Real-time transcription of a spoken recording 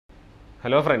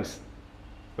Hello friends,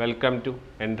 welcome to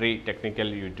Entri Technical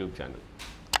YouTube channel.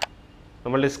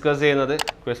 We will discuss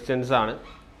questions.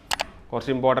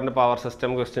 Important power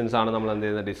system questions.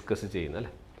 We discuss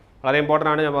very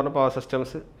important power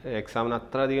systems. Exam is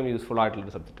useful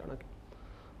subject.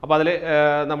 Now, we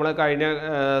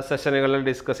will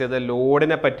discuss the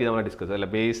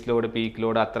load. Base load, peak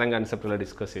load, concept.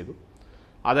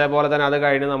 That's why we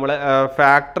have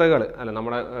factors.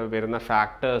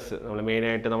 Factors. We main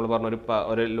load curve.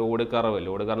 Load curve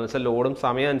is a load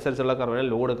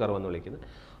load curve.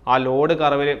 That load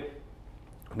curve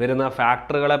is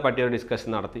factor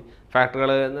discussion. Factor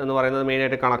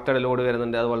main connected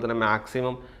load,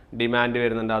 maximum demand,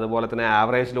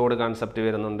 average load concept,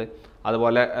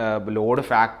 load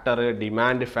factor,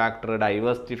 demand factor,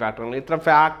 diversity factor. These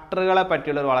factors are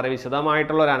analysis.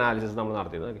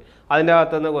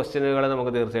 That's the question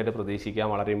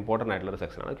very important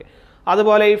section. That's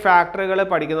why these factors are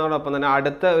question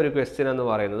very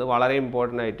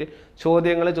important.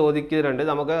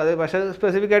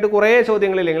 Specific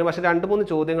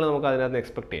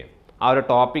expect our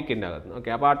topic in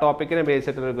that topic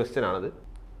based question.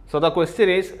 So the question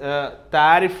is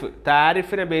tariff.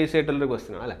 Tariff is a basic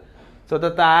question. So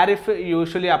the tariff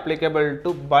usually applicable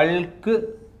to bulk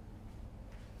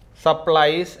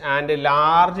supplies and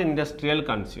large industrial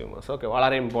consumers. Okay,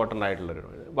 very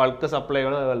important. Bulk supply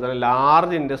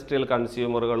large industrial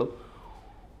consumers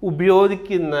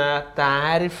ഉപയോഗിക്കുന്ന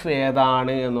tariff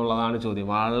ഏതാണ് എന്നുള്ളതാണ് ചോദ്യം.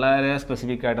 വളരെ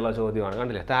specific ആയിട്ടുള്ള ചോദ്യമാണ്.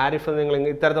 കണ്ടില്ലേ? Tariff നിങ്ങൾ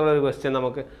ഇത്തരത്തിലുള്ള ഒരു ക്വസ്റ്റ്യൻ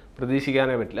നമുക്ക്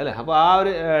പ്രതീക്ഷിക്കാനേ പറ്റില്ല അല്ലേ? അപ്പോൾ ആ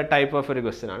ഒരു ടൈപ്പ് ഓഫ് ഒരു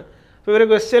ക്വസ്റ്റ്യൻ ആണ്. അപ്പോൾ ഒരു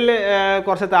ക്വസ്റ്റ്യനിൽ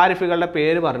കുറച്ച് താരിഫുകളുടെ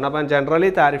പേര് പറഞ്ഞു. അപ്പോൾ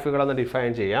ജനറലി താരിഫുകളൊന്ന്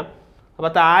ഡിഫൈൻ ചെയ്യാം.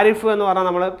 അപ്പോൾ താരിഫ് എന്ന് പറഞ്ഞാൽ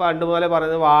നമ്മൾ പണ്ട് മുതലേ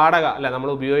പറയുന്നത് വാടക അല്ല, നമ്മൾ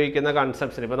ഉപയോഗിക്കുന്ന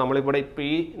കൺസെപ്ഷൻ. ഇപ്പോൾ നമ്മളിവിടെ ഇപ്പോൾ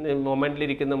ഈ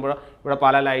മൊമെൻറ്റിലിരിക്കുമ്പോൾ ഇവിടെ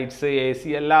പല ലൈറ്റ്സ്, AC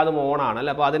എല്ലാതും ഓണാണ്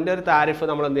അല്ലേ? അപ്പോൾ അതിൻ്റെ ഒരു താരിഫ്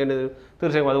നമ്മൾ എന്ത് ചെയ്യേണ്ടത്?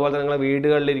 തീർച്ചയായും അതുപോലെ തന്നെ നിങ്ങൾ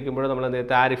വീടുകളിലിരിക്കുമ്പോൾ നമ്മൾ എന്ത്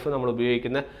ചെയ്യും? താരിഫ് നമ്മൾ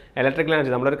ഉപയോഗിക്കുന്ന ഇലക്ട്രിക്കൽ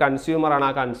എനർജി, നമ്മളൊരു കൺസ്യൂമറാണ്.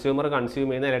 ആ കൺസ്യൂമർ കൺസ്യൂം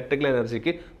ചെയ്യുന്ന ഇലക്ട്രിക്കൽ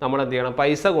എനർജിക്ക് നമ്മൾ എന്ത് ചെയ്യണം?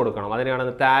 പൈസ കൊടുക്കണം. അതിനെയാണ്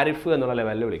താരിഫ് എന്നുള്ള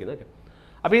ലെവലിൽ വിളിക്കുന്നത്.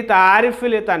 അപ്പോൾ ഈ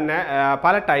താരിഫിൽ തന്നെ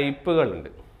പല ടൈപ്പുകളുണ്ട്.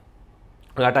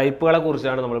 ആ ടൈപ്പുകളെ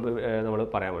കുറിച്ചാണ് നമ്മൾ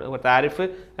പറയാൻ പോകുന്നത്. താരിഫ്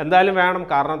എന്തായാലും വേണം,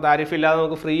 കാരണം താരിഫ് ഇല്ലാതെ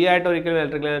നമുക്ക് ഫ്രീ ആയിട്ട് ഒരിക്കലും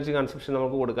ഇലക്ട്രിക്കൽ എനർജി കൺസപ്ഷൻ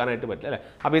നമുക്ക് കൊടുക്കാനായിട്ട് പറ്റില്ല അല്ലേ?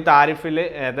 അപ്പോൾ ഈ താരിഫിൽ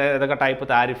ഏതൊക്കെ ടൈപ്പ്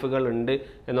താരിഫുകൾ ഉണ്ട്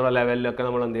എന്നുള്ള ലെവലിലൊക്കെ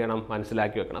നമ്മൾ എന്ത് ചെയ്യണം?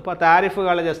 മനസ്സിലാക്കി വെക്കണം. അപ്പോൾ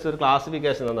താരിഫുകൾ ജസ്റ്റ് ഒരു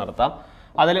ക്ലാസിഫിക്കേഷൻ നടത്താം.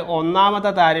 അതിൽ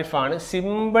ഒന്നാമത്തെ താരിഫാണ്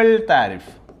സിമ്പിൾ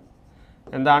താരിഫ്.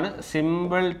 എന്താണ്?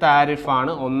 സിമ്പിൾ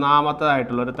താരിഫാണ്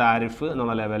ഒന്നാമത്തേതായിട്ടുള്ളൊരു താരിഫ്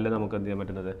എന്നുള്ള ലെവലിൽ നമുക്ക് എന്ത് ചെയ്യാൻ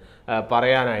പറ്റുന്നത്?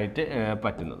 പറയാനായിട്ട്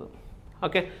പറ്റുന്നത്.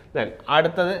 ഓക്കെ, ദെൻ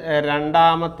അടുത്തത്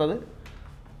രണ്ടാമത്തത്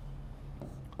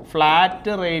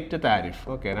flat rate tariff.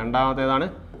 Okay, രണ്ടാമത്തേതാണ്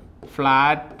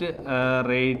flat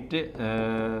rate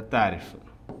tariff.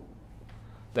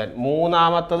 Then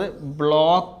മൂന്നാമത്തത്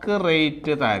ബ്ലോക്ക്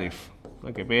റേറ്റ് താരിഫ്.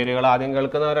 ഓക്കെ, പേരുകൾ ആദ്യം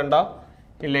കേൾക്കുന്നവരുണ്ടാവും,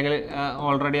 ഇല്ലെങ്കിൽ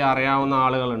ഓൾറെഡി അറിയാവുന്ന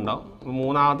ആളുകളുണ്ടാവും.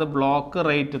 മൂന്നാമത്തെ ബ്ലോക്ക്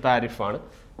റേറ്റ് താരിഫാണ്.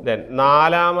 ദെൻ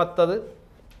നാലാമത്തത്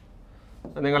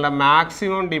നിങ്ങളുടെ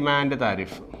maximum demand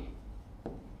tariff.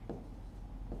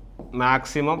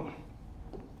 Maximum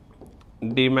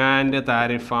demand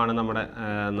താരിഫാണ് നമ്മുടെ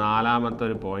നാലാമത്തെ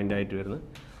ഒരു പോയിൻ്റ് ആയിട്ട് വരുന്നത്.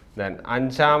 ദെൻ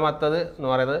അഞ്ചാമത്തത് എന്ന്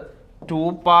പറയുന്നത് to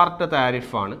part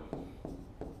താരിഫാണ്.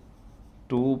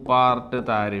 To part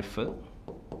tariff.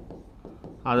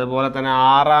 അതുപോലെ തന്നെ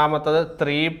ആറാമത്തത്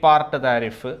 3 part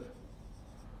tariff.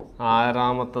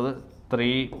 ആറാമത്തത്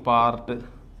 3 part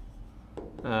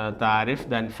tariff.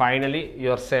 Then finally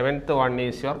your 7th one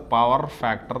is your power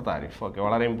factor tariff. Okay,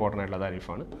 വളരെ ഇമ്പോർട്ടൻ്റ് ആയിട്ടുള്ള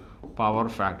താരിഫാണ് പവർ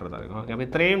ഫാക്ടർ താരിഫ്. ഓക്കെ, അപ്പോൾ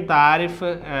ഇത്രയും താരിഫ്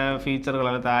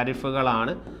ഫീച്ചറുകളാണ്,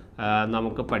 താരിഫുകളാണ്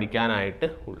നമുക്ക് പഠിക്കാനായിട്ട്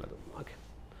ഉള്ളത്. ഓക്കെ,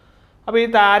 അപ്പോൾ ഈ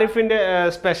താരിഫിൻ്റെ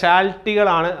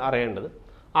സ്പെഷ്യാലിറ്റികളാണ് അറിയേണ്ടത്.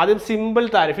 ആദ്യം സിമ്പിൾ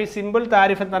താരിഫ്. ഈ സിമ്പിൾ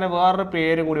താരിഫ് തന്നെ വേറൊരു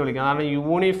പേരും കൂടി വിളിക്കാം, അതാണ്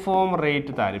യൂണിഫോം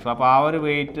റേറ്റ് താരിഫ്. അപ്പോൾ ആ ഒരു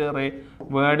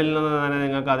വേർഡിൽ നിന്ന് തന്നെ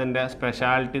നിങ്ങൾക്ക് അതിൻ്റെ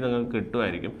സ്പെഷ്യാലിറ്റി നിങ്ങൾക്ക്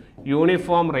കിട്ടുമായിരിക്കും.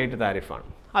 Uniform rate താരിഫാണ്.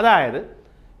 അതായത്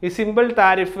ഈ സിമ്പിൾ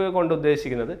താരിഫ് കൊണ്ട്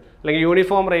ഉദ്ദേശിക്കുന്നത്, അല്ലെങ്കിൽ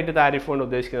യൂണിഫോം റേറ്റ് താരിഫ് കൊണ്ട്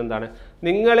ഉദ്ദേശിക്കുന്നത് എന്താണ്?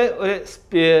 നിങ്ങൾ ഒരു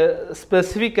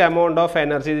സ്പെസിഫിക് എമൗണ്ട് ഓഫ്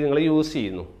എനർജി നിങ്ങൾ യൂസ്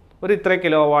ചെയ്യുന്നു. ഒരു ഇത്ര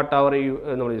കിലോ വാട്ട് അവർ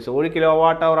നമ്മൾ യൂസ് ചെയ്യും. 1 കിലോ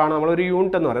വാട്ട് അവർ ആണ് നമ്മളൊരു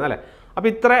യൂണിറ്റ് എന്ന് പറയുന്നത് അല്ലേ? അപ്പോൾ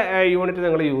ഇത്ര യൂണിറ്റ്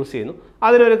നിങ്ങൾ യൂസ് ചെയ്യുന്നു,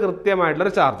 അതിനൊരു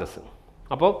കൃത്യമായിട്ടുള്ളൊരു ചാർജസ്.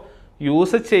 അപ്പോൾ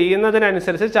യൂസ്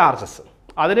ചെയ്യുന്നതിനനുസരിച്ച് ചാർജസ്,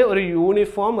 അതിന് ഒരു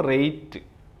യൂണിഫോം റേറ്റ്.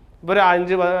 ഇപ്പോൾ ഒരു 5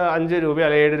 രൂപ അല്ലെങ്കിൽ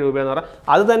 7 രൂപ എന്ന് പറഞ്ഞാൽ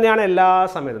അത് തന്നെയാണ് എല്ലാ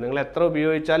സമയത്തും. നിങ്ങൾ എത്ര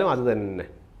ഉപയോഗിച്ചാലും അത് തന്നെ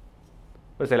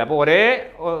മനസ്സിലായി. അപ്പോൾ ഒരേ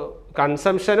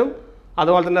കൺസംഷനും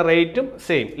അതുപോലെ തന്നെ റേറ്റും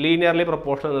സെയിം, ലീനിയർലി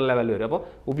പ്രൊപ്പോർഷണൽ എന്നുള്ള ലെവലിൽ വരും. അപ്പോൾ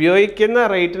ഉപയോഗിക്കുന്ന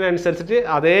റേറ്റിനനുസരിച്ചിട്ട്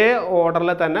അതേ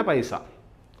ഓർഡറിൽ തന്നെ പൈസ,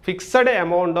 ഫിക്സഡ്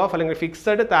എമൗണ്ട് ഓഫ് അല്ലെങ്കിൽ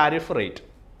fixed tariff rate,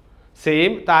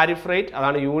 same tariff rate,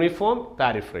 അതാണ് uniform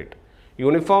tariff rate.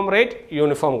 Uniform rate,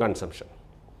 uniform consumption.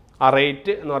 ആ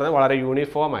റേറ്റ് എന്ന് പറഞ്ഞാൽ വളരെ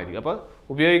യൂണിഫോം ആയിരിക്കും. അപ്പോൾ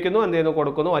ഉപയോഗിക്കുന്നു, എന്ത് ചെയ്യുന്നു,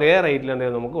 കൊടുക്കുന്നു, ഒരേ റേറ്റിൽ എന്ത്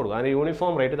ചെയ്യുന്നു നമുക്ക് കൊടുക്കും. അതിന്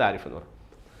യൂണിഫോം റേറ്റ് താരിഫ് എന്ന് പറയും.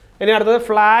 ഇനി അടുത്തത്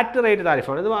ഫ്ലാറ്റ് റേറ്റ്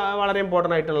താരിഫാണ്. ഇത് വളരെ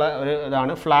ഇമ്പോർട്ടൻ്റ് ആയിട്ടുള്ള ഒരു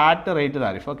ഇതാണ് ഫ്ലാറ്റ് റേറ്റ്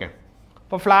താരിഫ്. ഓക്കെ,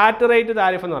 അപ്പോൾ ഫ്ലാറ്റ് റേറ്റ്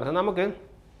താരിഫ് എന്ന് പറഞ്ഞാൽ നമുക്ക്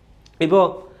ഇപ്പോൾ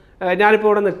ഞാനിപ്പോൾ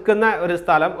ഇവിടെ നിൽക്കുന്ന ഒരു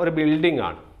സ്ഥലം ഒരു ബിൽഡിംഗ്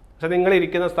ആണ്. പക്ഷേ നിങ്ങൾ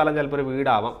ഇരിക്കുന്ന സ്ഥലം ചിലപ്പോൾ ഒരു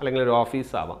വീടാവാം, അല്ലെങ്കിൽ ഒരു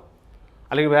ഓഫീസാവാം,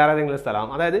 അല്ലെങ്കിൽ വേറെ ഏതെങ്കിലും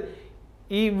സ്ഥലമാവാം. അതായത്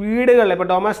ഈ വീടുകളിൽ ഇപ്പോൾ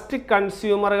ഡൊമസ്റ്റിക്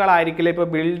കൺസ്യൂമറുകളായിരിക്കില്ല ഇപ്പോൾ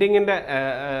ബിൽഡിങ്ങിൻ്റെ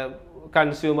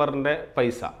കൺസ്യൂമറിൻ്റെ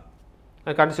പൈസ,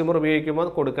 കൺസ്യൂമർ ഉപയോഗിക്കുമ്പോൾ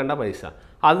കൊടുക്കേണ്ട പൈസ.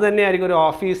 അത് തന്നെയായിരിക്കും ഒരു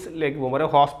ഓഫീസിലേക്ക് പോകുമ്പോൾ, ഒരു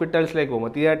ഹോസ്പിറ്റൽസിലേക്ക്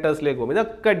പോകുമ്പോൾ, തിയേറ്റേഴ്സിലേക്ക് പോകുമ്പോൾ,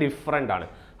 ഇതൊക്കെ ഡിഫറെൻ്റ് ആണ്.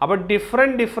 അപ്പോൾ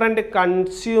different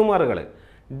കൺസ്യൂമറുകൾ,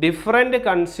 different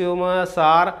consumers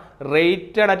R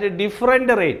rated at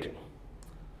different rate.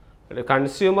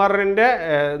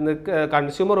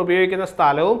 Consumer ഉപയോഗിക്കുന്ന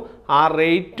സ്ഥലവും ആ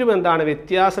റേറ്റും എന്താണ്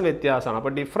വ്യത്യാസമാണ്.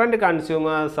 അപ്പോൾ different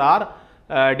consumers are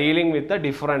dealing with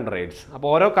different rates. അപ്പോൾ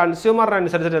ഓരോ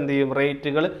കൺസ്യൂമറിനനുസരിച്ചിട്ട് എന്ത് ചെയ്യും,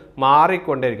 റേറ്റുകൾ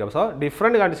മാറിക്കൊണ്ടേയിരിക്കും. So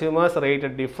different consumers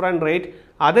rate different rate,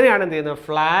 അതിനെയാണ് എന്ത് ചെയ്യുന്നത്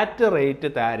ഫ്ലാറ്റ്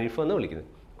റേറ്റ് താരിഫ് എന്ന് വിളിക്കുന്നത്.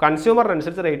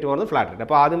 കൺസ്യൂമറിനനുസരിച്ച് റേറ്റ് പോകുന്നത് ഫ്ലാറ്റ് റേറ്റ്.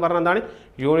 അപ്പോൾ ആദ്യം പറഞ്ഞ എന്താണ്,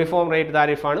 യൂണിഫോം റേറ്റ്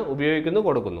താരിഫാണ്, ഉപയോഗിക്കുന്നു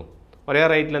കൊടുക്കുന്നു, ഒരേ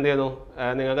റേറ്റിൽ എന്ത് ചെയ്യുന്നു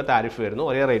നിങ്ങൾക്ക് താരിഫ് വരുന്നു,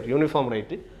 ഒരേ rate uniform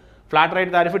rate. Flat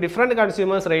rate tariff different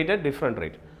consumers rate different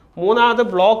rate. മൂന്നാമത്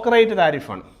ബ്ലോക്ക് റേറ്റ്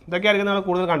താരിഫാണ്. ഇതൊക്കെയായിരിക്കും നിങ്ങൾ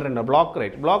കൂടുതൽ കണ്ടിട്ടുണ്ട്.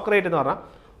 ബ്ലോക്ക് റേറ്റ് എന്ന് പറഞ്ഞാൽ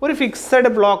ഒരു ഫിക്സഡ്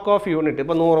ബ്ലോക്ക് ഓഫ് യൂണിറ്റ്,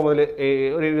 ഇപ്പോൾ 100 മുതൽ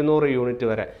ഒരു 200 യൂണിറ്റ്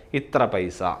വരെ ഇത്ര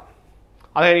പൈസ,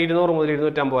 അതായത് 200 മുതൽ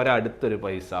 250 വരെ അടുത്തൊരു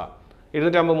പൈസ,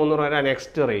 250 300 വരെ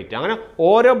നെക്സ്റ്റ് റേറ്റ്. അങ്ങനെ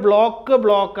ഓരോ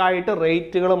ബ്ലോക്കായിട്ട്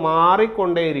റേറ്റുകൾ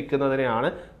മാറിക്കൊണ്ടേയിരിക്കുന്നതിനെയാണ്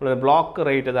ബ്ലോക്ക്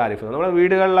റേറ്റ് താരിഫ്. നമ്മുടെ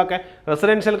വീടുകളിലൊക്കെ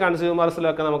റെസിഡൻഷ്യൽ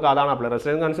കൺസ്യൂമേഴ്സിലൊക്കെ നമുക്ക് അതാണ് അപ്ലൈ.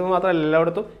 റെസിഡൻഷ്യൽ കൺസ്യൂമർ മാത്രമല്ല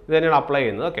എല്ലായിടത്തും ഇത് തന്നെയാണ് അപ്ലൈ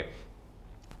ചെയ്യുന്നത്. ഓക്കെ,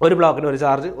 ഒരു ബ്ലോക്കിന് ഒരു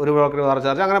ചാർജ്, ഒരു ബ്ലോക്കിന് വേറെ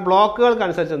ചാർജ്, അങ്ങനെ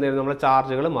ബ്ലോക്കുകൾക്കനുസരിച്ച് എന്ത് ചെയ്യുന്നത് നമ്മുടെ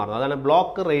ചാർജുകൾ മാറുന്നത്. അതാണ്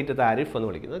ബ്ലോക്ക് റേറ്റ് താരിഫ് എന്ന്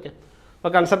വിളിക്കുന്നത്. ഓക്കെ,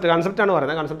 അപ്പോൾ കൺസെപ്റ്റാണ്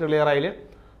പറയുന്നത്. കൺസെപ്റ്റ് ക്ലിയർ ആയില്ല.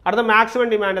 അടുത്ത മാക്സിമം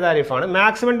ഡിമാൻഡ് താരിഫാണ്.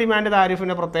 മാക്സിമം ഡിമാൻഡ്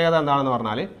താരിഫിൻ്റെ പ്രത്യേകത എന്താണെന്ന്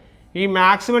പറഞ്ഞാൽ ഈ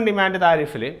മാക്സിമം ഡിമാൻഡ്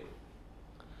താരിഫിൽ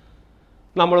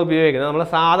നമ്മൾ ഉപയോഗിക്കുന്നത് നമ്മൾ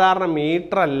സാധാരണ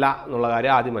മീറ്റർ അല്ല എന്നുള്ള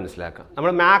കാര്യം ആദ്യം മനസ്സിലാക്കാം.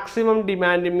 നമ്മൾ മാക്സിമം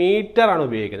ഡിമാൻഡ് മീറ്ററാണ്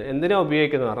ഉപയോഗിക്കുന്നത്. എന്തിനാണ്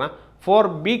ഉപയോഗിക്കുന്നത് പറഞ്ഞാൽ four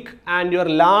big and your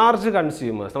large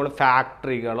consumers. നമ്മൾ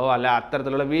ഫാക്ടറികളോ അല്ല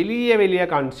അത്തരത്തിലുള്ള വലിയ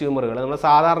കൺസ്യൂമറുകൾ നമ്മൾ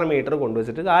സാധാരണ മീറ്റർ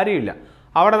കൊണ്ടുവച്ചിട്ട് കാര്യമില്ല.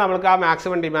 അവിടെ നമുക്ക് ആ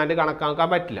മാക്സിമം ഡിമാൻഡ് കണക്കാക്കാൻ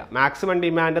പറ്റില്ല. മാക്സിമം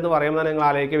ഡിമാൻഡ് എന്ന് പറയുമ്പോൾ നിങ്ങൾ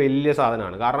ആലോചിക്കുക വലിയ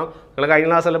സാധനമാണ്. കാരണം നിങ്ങൾ കഴിഞ്ഞ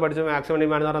ക്ലാസ്സിൽ പഠിച്ച മാക്സിമം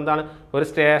ഡിമാൻഡ് എന്ന് പറഞ്ഞാൽ എന്താണ്, ഒരു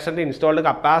സ്റ്റേഷൻ്റെ ഇൻസ്റ്റാൾഡ്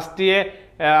കപ്പാസിറ്റിയെ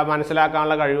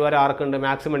മനസ്സിലാക്കാനുള്ള കഴിവ് ആർക്കുണ്ട്,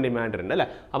 മാക്സിമം ഡിമാൻഡ് ഉണ്ട് അല്ലേ.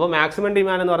 അപ്പോൾ മാക്സിമം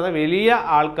ഡിമാൻഡ് എന്ന് പറഞ്ഞാൽ വലിയ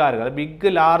ആൾക്കാർക്ക്,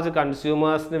 ബിഗ് ലാർജ്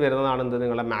കൺസ്യൂമേഴ്സിന് വരുന്നതാണ് എന്ത്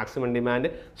നിങ്ങളുടെ മാക്സിമം ഡിമാൻഡ്.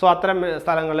 സോ അത്തരം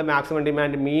സ്ഥലങ്ങളിൽ മാക്സിമം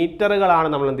ഡിമാൻഡ് മീറ്ററുകളാണ്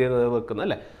നമ്മൾ എന്ത് ചെയ്യുന്നത് വെക്കുന്നത്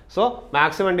അല്ലേ. സോ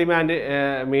മാക്സിമം ഡിമാൻഡ്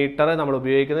മീറ്റർ നമ്മൾ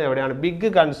ഉപയോഗിക്കുന്നത് എവിടെയാണ്,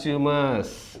 big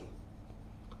consumers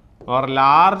or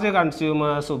large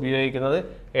consumers ഉപയോഗിക്കുന്നത്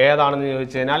ഏതാണെന്ന്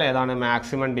ചോദിച്ചു കഴിഞ്ഞാൽ ഏതാണ്,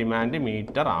 മാക്സിമം ഡിമാൻഡ്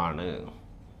മീറ്റർ ആണ്.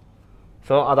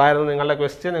 സോ അതായിരുന്നു നിങ്ങളുടെ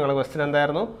ക്വസ്റ്റ്യൻ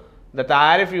എന്തായിരുന്നു, the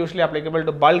tariff usually applicable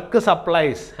to bulk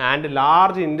supplies and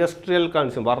large industrial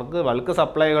consumers. Bulk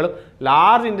സപ്ലൈകളും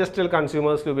large industrial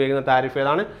കൺസ്യൂമേഴ്സിൽ ഉപയോഗിക്കുന്ന താരിഫ്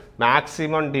ഏതാണ്,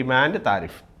 മാക്സിമം ഡിമാൻഡ്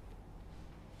താരിഫ്.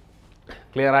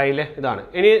 ക്ലിയർ ആയില്ലേ. ഇതാണ്.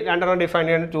 ഇനി രണ്ടെണ്ണം ഡിഫൈൻ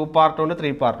ചെയ്യുന്നത് 2 പാർട്ട് ഉണ്ട്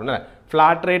 3 പാർട്ട് ഉണ്ട് അല്ലേ.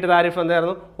 ഫ്ലാറ്റ് റേറ്റ് താരിഫ്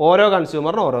എന്തായിരുന്നു, ഓരോ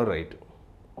കൺസ്യൂമറിനും ഓരോ റേറ്റ്.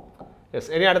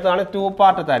 യെസ്. ഇനി അടുത്താണ് 2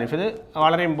 പാർട്ട് താരിഫ്. ഇത്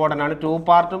വളരെ ഇമ്പോർട്ടൻ്റ് ആണ്. 2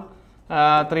 പാർട്ടും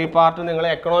 3 പാർട്ടും നിങ്ങൾ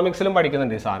എക്കണോമിക്സിലും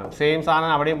പഠിക്കുന്നുണ്ട്. ഈ സാധനം സെയിം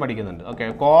സാധനം അവിടെയും പഠിക്കുന്നുണ്ട്. ഓക്കെ,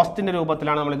 കോസ്റ്റിൻ്റെ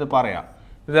രൂപത്തിലാണ് നമ്മളിത് പറയുക.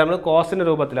 ഇത് നമ്മൾ കോസ്റ്റിൻ്റെ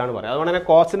രൂപത്തിലാണ് പറയുക. അതുകൊണ്ട് തന്നെ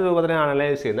കോസ്റ്റിൻ്റെ രൂപത്തിലാണ്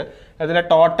അനലൈസ് ചെയ്യുന്നത്. ഇതിൻ്റെ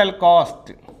ടോട്ടൽ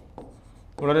കോസ്റ്റ്,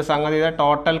 നമ്മളൊരു സംഗതിയുടെ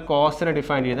ടോട്ടൽ കോസ്റ്റിനെ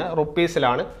ഡിഫൈൻ ചെയ്യുന്നത്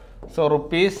റുപ്പീസിലാണ്. So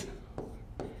rupees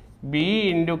B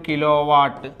into kilo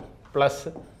watt plus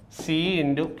C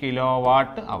into kilo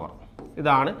watt അവർ.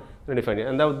 ഇതാണ് ഡിഫൈൻ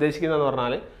ചെയ്യുന്നത്. എന്താ ഉദ്ദേശിക്കുന്നതെന്ന്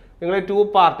പറഞ്ഞാൽ നിങ്ങൾ 2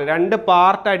 പാർട്ട് 2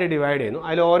 പാർട്ടായിട്ട് ഡിവൈഡ് ചെയ്യുന്നു.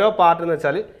 അതിൽ ഓരോ പാർട്ട് എന്ന്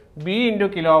വെച്ചാൽ B into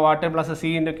kilo watt plus C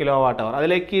into kilo watt അവർ.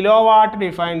 അതിൽ kilo watt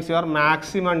defines your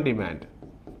maximum demand.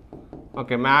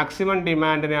 Okay, maximum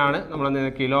ഡിമാൻഡിനെയാണ് നമ്മൾ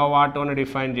കിലോ വാട്ട് കൊണ്ട്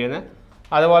ഡിഫൈൻ ചെയ്യുന്നത്.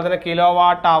 അതുപോലെ തന്നെ കിലോ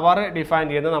വാട്ട് അവർ ഡിഫൈൻ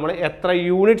ചെയ്യുന്നത് നമ്മൾ എത്ര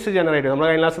യൂണിറ്റ്സ് ജനറേറ്റ് ചെയ്യും. നമ്മൾ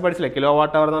കഴിഞ്ഞ ക്ലാസ് പഠിച്ചില്ലേ, കിലോ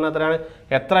വാട്ട് അവർ എന്ന് പറഞ്ഞാൽ എത്രയാണ്,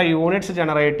 എത്ര യൂണിറ്റ്സ്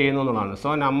ജനറേറ്റ് ചെയ്യുന്നു എന്നുള്ളതാണ്.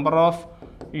 So number of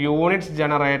units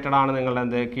generated ആണ് നിങ്ങളുടെ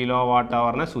എന്ത് കിലോ വാട്ട്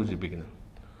അവറിനെ സൂചിപ്പിക്കുന്നത്.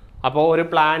 അപ്പോൾ ഒരു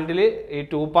പ്ലാന്റിൽ ഈ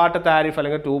 2 പാർട്ട് താരിഫ്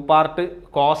അല്ലെങ്കിൽ 2 പാർട്ട്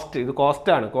കോസ്റ്റ്, ഇത്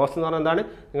കോസ്റ്റാണ്. കോസ്റ്റ് എന്ന് പറഞ്ഞാൽ എന്താണ്,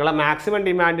 നിങ്ങളെ മാക്സിമം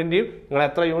ഡിമാൻഡിൻ്റെയും നിങ്ങൾ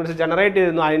എത്ര യൂണിറ്റ്സ് ജനറേറ്റ്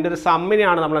ചെയ്യുന്നു അതിൻ്റെ ഒരു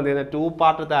സമ്മിനെയാണ് നമ്മൾ എന്ത് ചെയ്യുന്നത് 2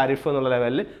 പാർട്ട് താരിഫ് എന്നുള്ള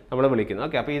ലെവലിൽ നമ്മൾ വിളിക്കുന്നത്.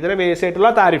 ഓക്കെ, അപ്പോൾ ഇതിനെ ബേസ്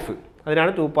ആയിട്ടുള്ള താരിഫ്,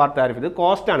 അതിനാണ് 2 പാർട്ട് താരിഫ്. ഇത്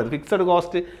കോസ്റ്റാണ്, ഇത് ഫിക്സഡ്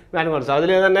കോസ്റ്റ് മാനുവൽസ്.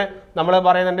 അതിൽ തന്നെ നമ്മൾ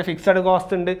പറയുന്നുണ്ട് ഫിക്സഡ്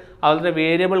കോസ്റ്റ് ഉണ്ട്, അതുപോലെ തന്നെ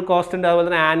വേരിയബിൾ കോസ്റ്റ് ഉണ്ട്, അതുപോലെ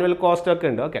തന്നെ ആനുവൽ കോസ്റ്റ് ഒക്കെ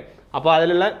ഉണ്ട്. ഓക്കെ, അപ്പോൾ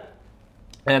അതിലുള്ള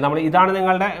നമ്മൾ ഇതാണ്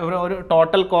നിങ്ങളുടെ ഒരു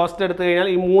ടോട്ടൽ കോസ്റ്റ് എടുത്തു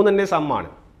കഴിഞ്ഞാൽ ഈ 3ൻ്റെ സമ്മാണ്.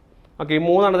 ഓക്കെ, ഈ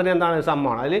 3 എണ്ണത്തിന് എന്താണ്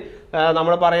സമ്മാണ്. അതിൽ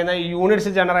നമ്മൾ പറയുന്ന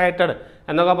യൂണിറ്റ്സ് ജനറേറ്റഡ്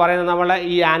എന്നൊക്കെ പറയുന്നത് നമ്മളെ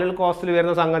ഈ ആനുവൽ കോസ്റ്റിൽ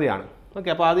വരുന്ന സംഗതിയാണ്. ഓക്കെ,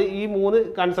 അപ്പോൾ അത് ഈ 3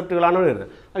 കൺസെപ്റ്റുകളാണ് വരുന്നത്.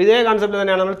 അപ്പോൾ ഇതേ കൺസെപ്റ്റ്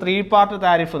തന്നെയാണ് നമ്മൾ 3 പാർട്ട്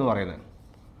താരിഫ് എന്ന് പറയുന്നത്.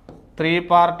 3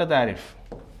 part tariff.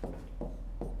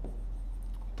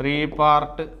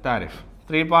 3-part tariff.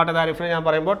 3-part tariff ഞാൻ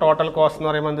പറയുമ്പോൾ ടോട്ടൽ കോസ്റ്റ് എന്ന്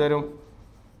പറയുമ്പോൾ എന്ത് വരും?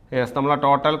 യെസ്, നമ്മളെ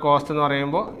ടോട്ടൽ കോസ്റ്റ് എന്ന്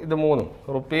പറയുമ്പോൾ ഇത് മൂന്നും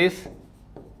rupees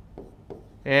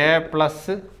A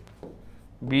plus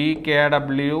B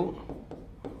KW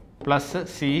plus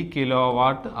C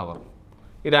kWh.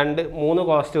 ഈ മൂന്ന്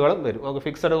കോസ്റ്റുകളും വരും. നമുക്ക്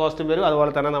ഫിക്സഡ് കോസ്റ്റും വരും,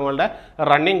 അതുപോലെ തന്നെ നമ്മളുടെ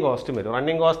റണ്ണിങ് കോസ്റ്റും വരും.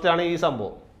 റണ്ണിങ് കോസ്റ്റാണ് ഈ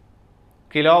സംഭവം,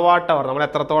 kWh. നമ്മൾ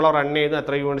എത്രത്തോളം റൺ ചെയ്തു,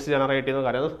 എത്ര യൂണിറ്റ്സ് ജനറേറ്റ് ചെയ്യുന്ന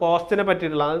കാര്യം, അത് കോസ്റ്റിനെ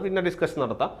പറ്റിയിട്ടുള്ള അത് പിന്നെ ഡിസ്കഷൻ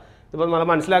നടത്താം. ഇപ്പോൾ നമ്മൾ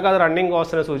മനസ്സിലാക്കാതെ റണ്ണിങ്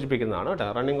കോസ്റ്റിനെ സൂചിപ്പിക്കുന്നതാണ് കേട്ടോ,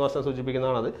 റണ്ണിങ് കോസ്റ്റിനെ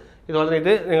സൂചിപ്പിക്കുന്നതാണ് അത്. ഇതുപോലെ തന്നെ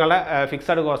ഇത് നിങ്ങളുടെ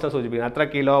ഫിക്സഡ് കോസ്റ്റിനെ സൂചിപ്പിക്കുന്നത്, എത്ര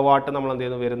kWh നമ്മൾ എന്ത്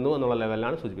ചെയ്യുന്നു വരുന്നു എന്നുള്ള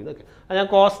ലെവലിലാണ് സൂചിപ്പിക്കുന്നത്. ഓക്കെ, അത് ഞാൻ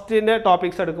കോസ്റ്റിൻ്റെ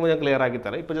ടോപ്പിക്സ് എടുക്കുമ്പോൾ ഞാൻ ക്ലിയർ ആക്കി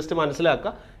തരാം. ഇപ്പോൾ ജസ്റ്റ്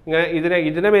മനസ്സിലാക്കുക, ഇങ്ങനെ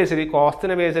ഇതിനെ ബേസ് ചെയ്ത്, ഈ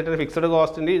കോസ്റ്റിനെ ബേസ് ചെയ്തിട്ട് ഫിക്സഡ്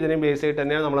കോസ്റ്റിൻ്റെ ഇതിനെയും ബേസ് ചെയ്തിട്ട്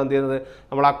തന്നെയാണ് നമ്മൾ എന്ത് ചെയ്യുന്നത്,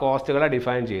 നമ്മൾ ആ കോസ്റ്റുകളെ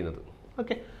ഡിഫൈൻ ചെയ്യുന്നത്.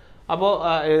 ഓക്കെ, അപ്പോൾ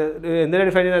എന്തിനെ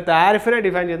ഡിഫൈൻ ചെയ്യുന്നത്? താരിഫിനെ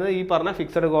ഡിഫൈൻ ചെയ്യുന്നത് ഈ പറഞ്ഞ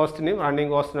ഫിക്സഡ് കോസ്റ്റിനെയും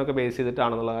റണ്ണിങ് കോസ്റ്റിനും ഒക്കെ ബേസ്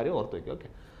ചെയ്തിട്ടാണെന്നുള്ള കാര്യം ഓർത്ത് വയ്ക്കുക. ഓക്കെ,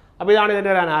 അപ്പോൾ ഇതാണ്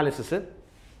ഇതിൻ്റെ ഒരു അനാലിസിസ്.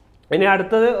 ഇനി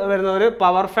അടുത്തത് വരുന്ന ഒരു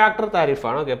power factor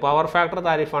താരിഫാണ്. Okay, power factor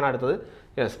താരിഫാണ് അടുത്തത്.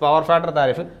 Yes, power factor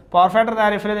tariff. Power factor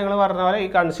താരിഫിൽ നിങ്ങൾ പറഞ്ഞ പോലെ ഈ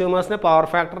കൺസ്യൂമേഴ്സിന് പവർ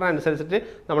ഫാക്ടറിനനുസരിച്ചിട്ട്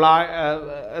നമ്മൾ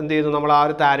എന്ത് ചെയ്യുന്നു, നമ്മൾ ആ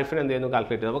ഒരു താരിഫിന് എന്ത് ചെയ്യുന്നു,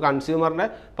 കാൽക്കുലേറ്റ് ചെയ്യുന്നു. അപ്പോൾ കൺസ്യൂമറിൻ്റെ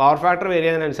power factor vary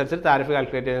ചെയ്യുന്നതിനനുസരിച്ച് tariff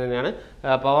calculate ചെയ്യുന്നതിനാണ്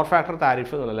പവർ ഫാക്ടർ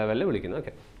താരിഫ് എന്നുള്ള ലെവലിൽ വിളിക്കുന്നത്.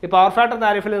 ഓക്കെ, ഈ പവർ ഫാക്ടർ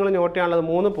താരിഫിൽ നിങ്ങൾ നോട്ട് ചെയ്യാനുള്ളത്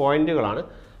 3 പോയിന്റുകളാണ്.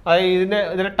 അതായത്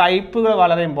ഇതിൻ്റെ ടൈപ്പുകൾ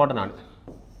വളരെ ഇമ്പോർട്ടൻ്റ് ആണ്.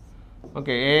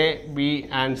 Okay, A B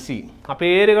and C, ആ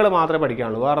പേരുകൾ മാത്രമേ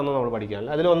പഠിക്കാനുള്ളൂ, വേറെ ഒന്നും നമ്മൾ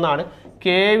പഠിക്കാനില്ല. അതിലൊന്നാണ്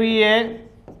KVA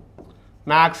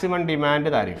maximum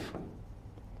demand tariff.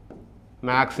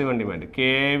 Maximum demand,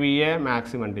 KVA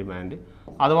maximum demand.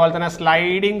 അതുപോലെ തന്നെ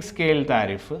sliding scale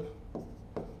tariff,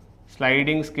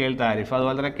 sliding scale tariff.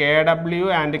 അതുപോലെ തന്നെ KW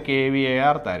and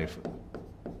KVAR tariff,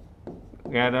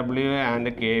 KW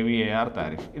and KVAR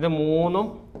tariff. ഇത് മൂന്നും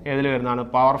ഏതിൽ വരുന്നതാണ്?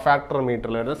 പവർ ഫാക്ടർ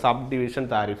മീറ്ററിൽ വരുന്ന സബ് ഡിവിഷൻ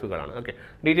താരിഫുകളാണ്. ഓക്കെ,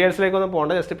 ഡീറ്റെയിൽസിലേക്കൊന്നും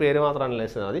പോകേണ്ട, ജസ്റ്റ് പേര് മാത്രം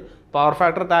അനലൈസ് ചെയ്താൽ മതി. പവർ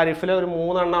ഫാക്ടർ താരിഫിൽ ഒരു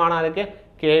 3 എണ്ണമാണ് ആരൊക്കെ?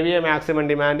 KVA മാക്സിമം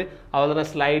ഡിമാൻഡ്, അതുപോലെ തന്നെ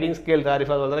സ്ലൈഡിംഗ് സ്കെയിൽ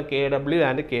താരിഫ്, അതുപോലെ തന്നെ KW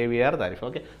and KVAR tariff.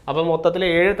 Okay, അപ്പോൾ മൊത്തത്തിൽ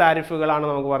 7 താരിഫുകളാണ്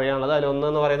നമുക്ക് പറയാനുള്ളത്.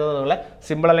 അതിലൊന്നെന്ന് പറയുന്നത് നിങ്ങളെ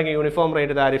സിമ്പിൾ അല്ലെങ്കിൽ യൂണിഫോം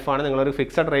റേറ്റ് താരിഫാണ്. നിങ്ങളൊരു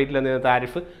ഫിക്സഡ് റേറ്റിൽ എന്തെങ്കിലും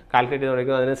താരിഫ് കാൽക്കുലേറ്റ് ചെയ്ത്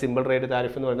തുടങ്ങുന്നത്, അതിന് സിമ്പിൾ റേറ്റ്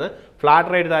താരിഫ് എന്ന് പറയുന്നത്.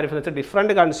 ഫ്ലാറ്റ് റേറ്റ് താരിഫ് എന്ന് വെച്ചാൽ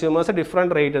ഡിഫറൻറ്റ് കൺസ്യൂമേഴ്സ്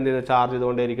ഡിഫറൻറ്റ് റേറ്റ് എന്ത് ചെയ്ത് ചാർജ്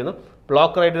ചെയ്തുകൊണ്ടേയിരിക്കുന്നു.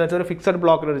 ബ്ലോക്ക് റേറ്റ് എന്ന് വെച്ചാൽ ഒരു ഫിക്സഡ്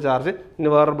ബ്ലോക്കിന് ഒരു ചാർജ്, ഇനി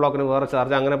വേറെ ബ്ലോക്കിന് വേറെ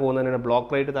ചാർജ്, അങ്ങനെ പോകുന്നതിനാണ്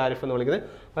ബ്ലോക്ക് റേറ്റ് താരിഫ് എന്ന് വിളിക്കുന്നത്.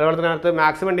 അതുപോലെ തന്നെ അടുത്ത്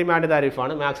maximum demand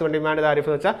താരിഫാണ്. Maximum demand tariff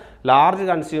എന്ന് വെച്ചാൽ ലാർജ്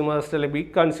കൺസ്യൂമേഴ്സ് അല്ലെങ്കിൽ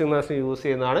ബിഗ് കൺസ്യൂമേഴ്സിന് യൂസ്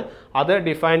ചെയ്യുന്നതാണ്. അത്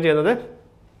ഡിഫൈൻ ചെയ്യുന്നത്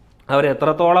അവർ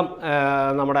എത്രത്തോളം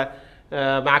നമ്മുടെ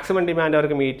മാക്സിമം ഡിമാൻഡ്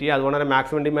അവർക്ക് മീറ്റ് ചെയ്യുക. അതുകൊണ്ട് തന്നെ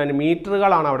മാക്സിമം ഡിമാൻഡ്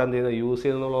മീറ്ററുകളാണ് അവിടെ എന്ത് ചെയ്യുന്നത്, യൂസ്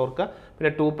ചെയ്യുന്നതെന്നുള്ളവർക്ക്.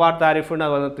 പിന്നെ 2-part താരിഫ് ഉണ്ട്,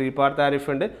 അതുപോലെ 3-part താരിഫ്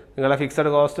ഉണ്ട്. നിങ്ങളുടെ ഫിക്സഡ്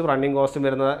കോസ്റ്റും റണ്ണിങ് കോസ്റ്റും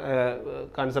വരുന്ന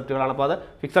കൺസെപ്റ്റുകളാണ്. അപ്പോൾ അത്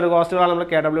ഫിക്സഡ് കോസ്റ്റുകളാണ് നമ്മൾ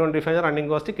KW കൊണ്ട് ഡിഫൈൻ ചെയ്യുന്നത്, running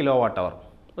cost kWh.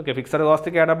 Okay, fixed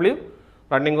cost KW,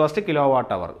 running cost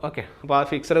kWh. Okay, അപ്പോൾ ആ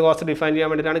ഫിക്സഡ് കോസ്റ്റ് ഡിഫൈൻ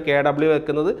ചെയ്യാൻ വേണ്ടിയിട്ടാണ് KW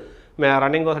വെക്കുന്നത്,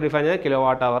 റണ്ണിങ് കോസ്റ്റ് ഡിഫൈൻ ചെയ്യുന്നത്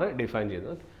kWh ഡിഫൈൻ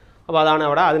ചെയ്യുന്നത്. അപ്പോൾ അതാണ്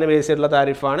അവിടെ അതിന് ബേസ് ചെയ്തിട്ടുള്ള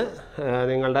താരിഫാണ്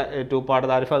നിങ്ങളുടെ 2-part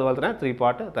താരിഫ്, അതുപോലെ തന്നെ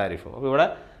 3-part താരിഫും. അപ്പോൾ ഇവിടെ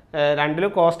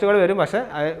രണ്ടിലും കോസ്റ്റുകൾ വരും, പക്ഷേ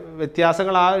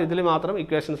വ്യത്യാസങ്ങൾ ആ ഇതിൽ മാത്രം,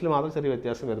 ഇക്വേഷൻസിൽ മാത്രം ചെറിയ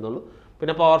വ്യത്യാസം വരുന്നുള്ളൂ.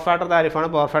 പിന്നെ പവർ ഫാക്ടർ താരിഫാണ്.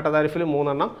 പവർ ഫാക്ടർ താരിഫിൽ 3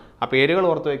 എണ്ണം, ആ പേരുകൾ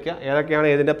ഓർത്ത് വയ്ക്കുക, ഏതൊക്കെയാണ്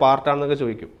ഏതിൻ്റെ പാർട്ടാണെന്നൊക്കെ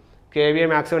ചോദിക്കും. KVA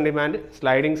maximum demand,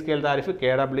 sliding scale tariff,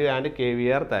 KW and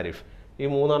KVAR tariff. ഈ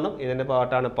 3 എണ്ണം ഇതിൻ്റെ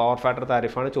പാർട്ടാണ്. പവർ ഫാക്ടർ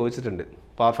താരിഫാണ് ചോദിച്ചിട്ടുണ്ട്.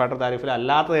 പവർ ഫാക്ടർ താരിഫിൽ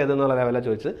അല്ലാത്തത് ഏതെന്നുള്ള ലെവലാണ്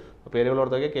ചോദിച്ചത്. പേരുകൾ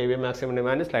ഓർത്ത് വയ്ക്കുക, KVA maximum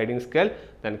demand, sliding scale,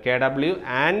 then KW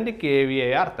and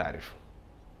KVAR tariff.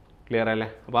 Clear അല്ലേ?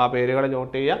 അപ്പോൾ ആ പേരുകൾ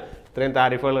നോട്ട് ചെയ്യുക. ഇത്രയും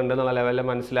താരിഫുകൾ ഉണ്ടെന്നുള്ള ലെവലിൽ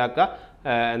മനസ്സിലാക്കുക.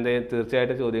 എന്തെങ്കിലും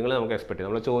തീർച്ചയായിട്ടും ചോദ്യങ്ങൾ നമുക്ക് എക്സ്പെക്ട് ചെയ്യാം.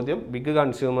 നമ്മുടെ ചോദ്യം ബിഗ്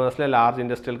കൺസ്യൂമേഴ്സിലെ ലാർജ്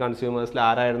ഇൻഡസ്ട്രിയൽ കൺസ്യൂമേഴ്സിൽ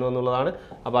ആരായിരുന്നു എന്നുള്ളതാണ്.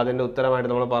 അപ്പോൾ അതിൻ്റെ ഉത്തരമായിട്ട്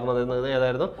നമ്മൾ പറഞ്ഞത്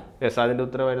ഏതായിരുന്നു? യെസ്, അതിൻ്റെ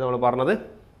ഉത്തരമായിട്ട് നമ്മൾ പറഞ്ഞത്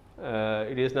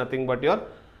it is nothing but your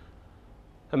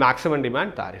maximum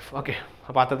demand tariff. Okay,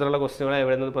 അപ്പോൾ അത്തരത്തിലുള്ള ക്വസ്റ്റ്യനുകൾ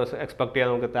എവിടെ നിന്ന് എക്സ്പെക്ട് ചെയ്യാൻ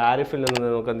നമുക്ക് താരിഫിൽ നിന്ന്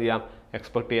നമുക്ക് എന്ത് ചെയ്യാം,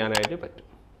 എക്സ്പെക്ട് ചെയ്യാനായിട്ട് പറ്റും.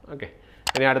 ഓക്കെ,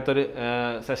 ഇനി അടുത്തൊരു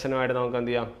സെഷനുമായിട്ട് നമുക്ക്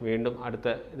എന്ത് ചെയ്യാം, വീണ്ടും അടുത്ത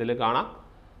ഇതിൽ കാണാം.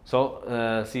 So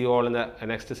see you all in the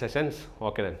next sessions.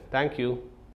 Okay then, thank you.